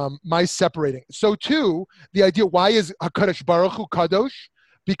 my separating. So too, the idea, why is HaKadosh Baruch Hu Kadosh?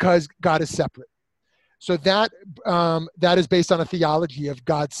 Because God is separate. So that is based on a theology of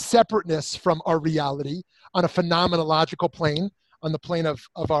God's separateness from our reality on a phenomenological plane, on the plane of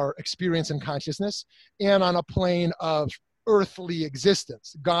our experience and consciousness, and on a plane of earthly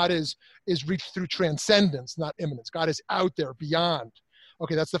existence. God is reached through transcendence, not immanence. God is out there, beyond.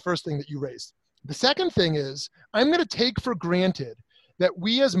 Okay, that's the first thing that you raised. The second thing is, I'm going to take for granted that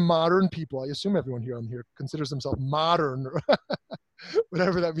we as modern people, I assume everyone here on here considers themselves modern,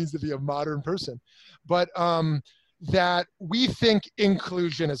 whatever that means to be a modern person, but that we think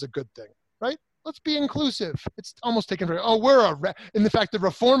inclusion is a good thing, right? Let's be inclusive. It's almost taken for, in fact, the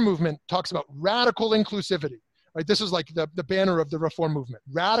Reform movement talks about radical inclusivity, right? This is like the banner of the Reform movement,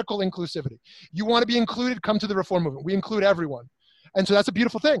 radical inclusivity. You want to be included, come to the Reform movement. We include everyone. And so that's a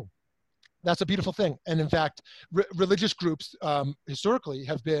beautiful thing. That's a beautiful thing. And in fact, religious groups historically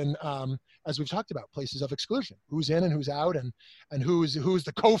have been, as we've talked about, places of exclusion. Who's in and who's out, and who's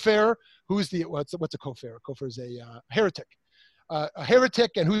the kofar, who's the, what's a kofar? A kofar is a heretic. A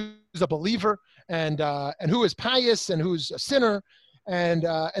heretic, and who's a believer, and who is pious and who's a sinner. And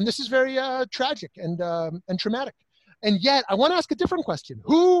this is very tragic and traumatic. And yet, I want to ask a different question.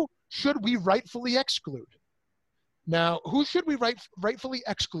 Who should we rightfully exclude? Now, who should we rightfully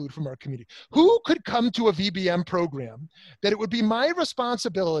exclude from our community? Who could come to a VBM program that it would be my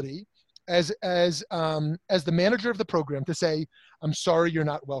responsibility as the manager of the program to say, I'm sorry, you're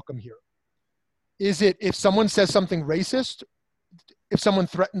not welcome here? Is it if someone says something racist? If someone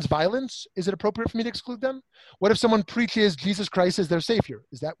threatens violence, is it appropriate for me to exclude them? What if someone preaches Jesus Christ as their savior?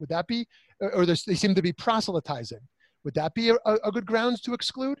 Would that be, or they seem to be proselytizing? Would that be a good grounds to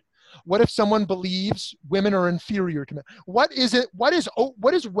exclude? What if someone believes women are inferior to men? What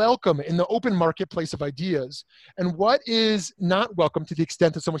is welcome in the open marketplace of ideas, and what is not welcome to the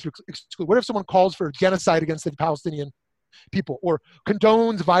extent that someone should exclude? What if someone calls for genocide against the Palestinian people, or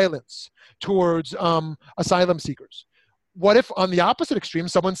condones violence towards asylum seekers? What if on the opposite extreme,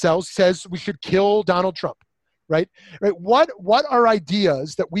 someone says we should kill Donald Trump, right? What are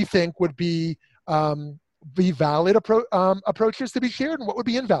ideas that we think would be valid approaches to be shared, and what would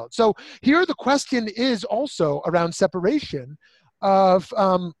be invalid? So here the question is also around separation of,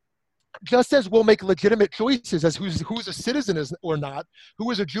 just as we'll make legitimate choices as who's a citizen or not,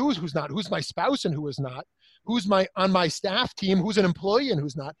 who is a Jew, who's not, who's my spouse and who is not, who's on my staff team, who's an employee and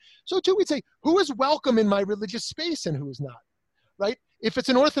who's not. So too, we'd say, who is welcome in my religious space and who is not, right? If it's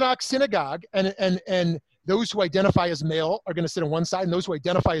an Orthodox synagogue and those who identify as male are going to sit on one side and those who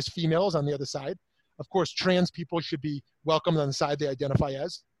identify as females on the other side, of course, trans people should be welcomed on the side they identify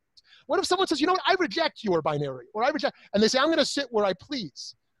as. What if someone says, you know what, I reject your binary, or and they say, I'm going to sit where I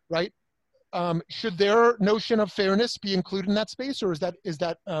please, right? Should their notion of fairness be included in that space, or is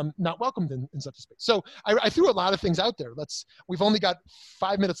that not welcomed in such a space? So I threw a lot of things out there. We've only got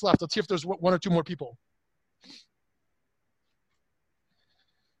 5 minutes left. Let's see if there's one or two more people.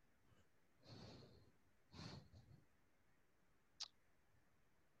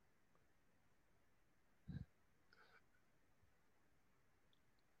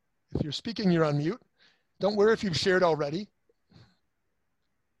 If you're speaking, you're on mute. Don't worry if you've shared already.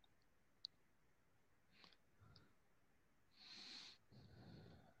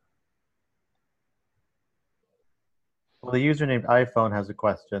 Well, the user named iPhone has a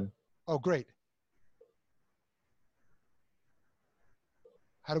question. Oh, great.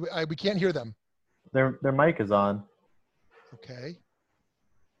 How do we can't hear them. Their mic is on. Okay.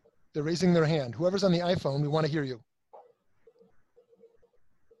 They're raising their hand. Whoever's on the iPhone, we want to hear you.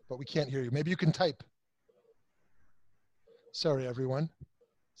 But we can't hear you. Maybe you can type. Sorry, everyone.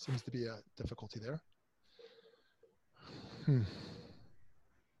 Seems to be a difficulty there.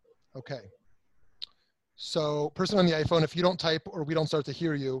 Okay. So, person on the iPhone, if you don't type or we don't start to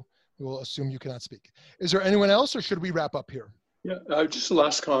hear you, we will assume you cannot speak. Is there anyone else, or should we wrap up here? Yeah, just a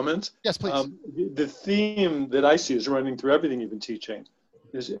last comment. Yes, please. The theme that I see is running through everything you've been teaching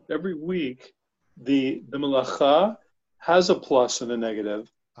is every week the malacha has a plus and a negative.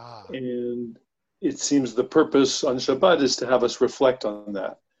 And it seems the purpose on Shabbat is to have us reflect on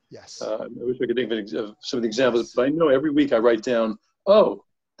that. Yes. I wish I could think of some of the examples, but I know every week I write down, oh,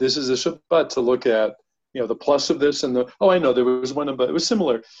 this is a Shabbat to look at, the plus of this and I know there was one, but it was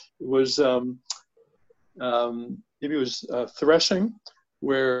similar. It was, maybe it was threshing,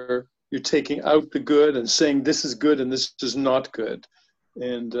 where you're taking out the good and saying this is good and this is not good.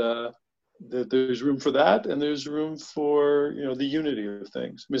 And there's room for that, and there's room for, the unity of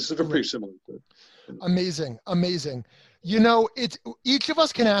things. I mean, it's pretty similar. Amazing, amazing. Each of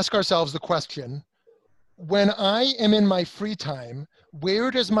us can ask ourselves the question, when I am in my free time,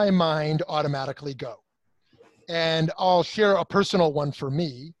 where does my mind automatically go? And I'll share a personal one for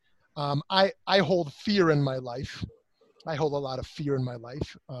me. I hold fear in my life. I hold a lot of fear in my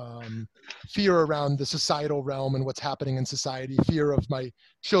life. Fear around the societal realm and what's happening in society, fear of my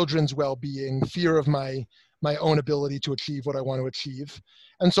children's well-being, fear of my own ability to achieve what I want to achieve.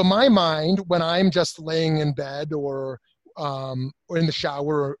 And so my mind, when I'm just laying in bed or in the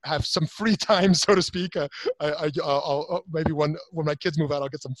shower or have some free time, so to speak, I'll maybe when my kids move out, I'll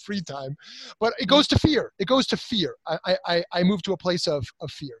get some free time, but it goes to fear. It goes to fear. I move to a place of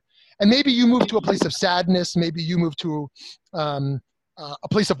fear. And maybe you move to a place of sadness. Maybe you move to a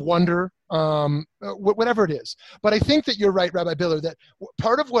place of wonder, whatever it is. But I think that you're right, Rabbi Biller, that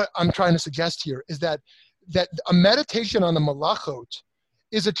part of what I'm trying to suggest here is that a meditation on the malachot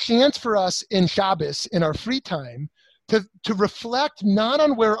is a chance for us in Shabbos, in our free time, to reflect not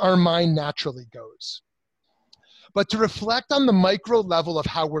on where our mind naturally goes, but to reflect on the micro level of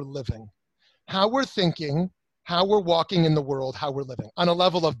how we're living, how we're thinking, how we're walking in the world, how we're living, on a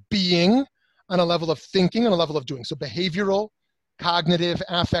level of being, on a level of thinking, on a level of doing. So behavioral, cognitive,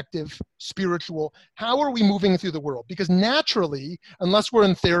 affective, spiritual, how are we moving through the world? Because naturally, unless we're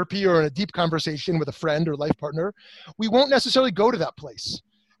in therapy or in a deep conversation with a friend or life partner, we won't necessarily go to that place.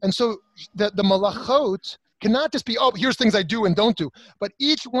 And so the malachot cannot just be, oh, here's things I do and don't do, but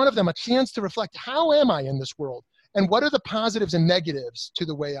each one of them a chance to reflect, how am I in this world? And what are the positives and negatives to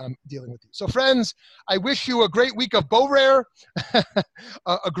the way I'm dealing with these? So friends, I wish you a great week of Borer,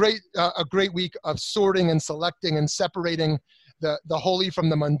 a great week of sorting and selecting and separating the holy from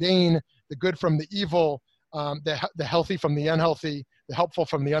the mundane, the good from the evil, the healthy from the unhealthy, the helpful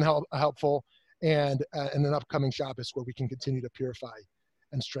from the unhelpful, and an upcoming Shabbos where we can continue to purify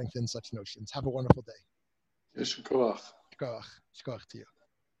and strengthen such notions. Have a wonderful day. Yeshua Koach. Shkoach to you.